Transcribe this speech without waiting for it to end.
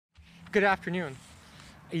Good afternoon.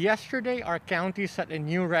 Yesterday, our county set a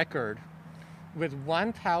new record with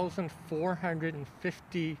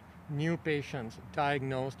 1,450 new patients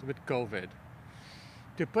diagnosed with COVID.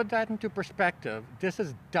 To put that into perspective, this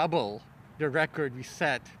is double the record we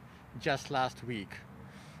set just last week.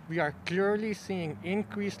 We are clearly seeing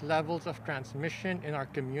increased levels of transmission in our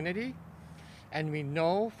community, and we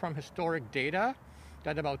know from historic data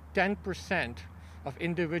that about 10% of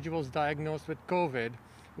individuals diagnosed with COVID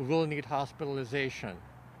will need hospitalization.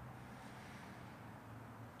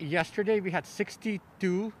 Yesterday, we had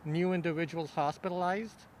 62 new individuals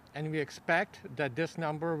hospitalized, and we expect that this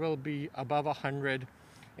number will be above 100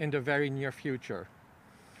 in the very near future.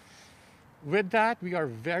 With that, we are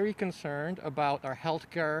very concerned about our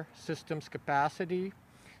healthcare system's capacity,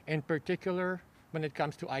 in particular when it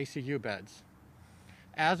comes to ICU beds.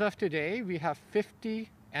 As of today, we have 50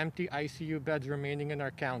 empty ICU beds remaining in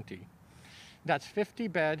our county. That's 50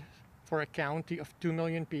 beds for a county of 2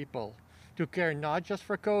 million people to care not just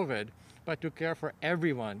for COVID, but to care for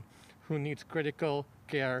everyone who needs critical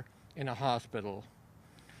care in a hospital.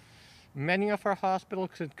 Many of our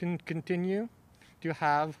hospitals can continue to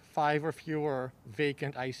have 5 or fewer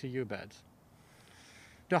vacant ICU beds.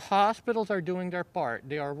 The hospitals are doing their part.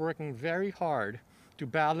 They are working very hard to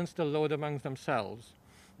balance the load among themselves.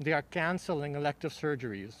 They are canceling elective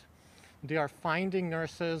surgeries. They are finding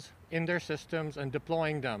nurses in their systems and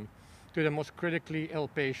deploying them to the most critically ill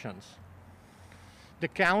patients. The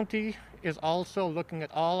county is also looking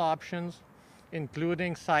at all options,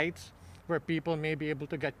 including sites where people may be able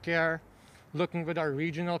to get care, looking with our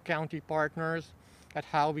regional county partners at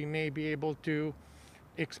how we may be able to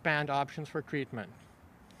expand options for treatment.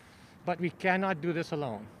 But we cannot do this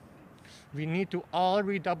alone. We need to all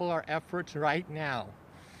redouble our efforts right now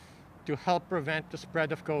to help prevent the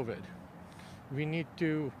spread of COVID. We need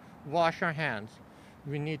to wash our hands.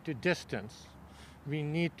 We need to distance. We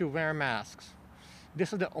need to wear masks.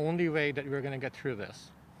 This is the only way that we're going to get through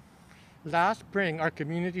this. Last spring, our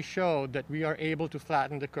community showed that we are able to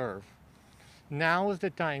flatten the curve. Now is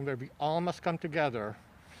the time where we all must come together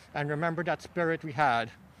and remember that spirit we had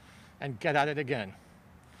and get at it again.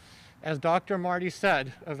 As Dr. Marty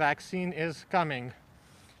said, a vaccine is coming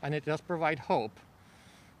and it does provide hope,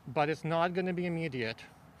 but it's not going to be immediate,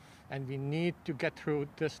 and we need to get through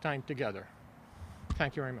this time together.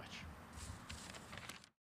 Thank you very much.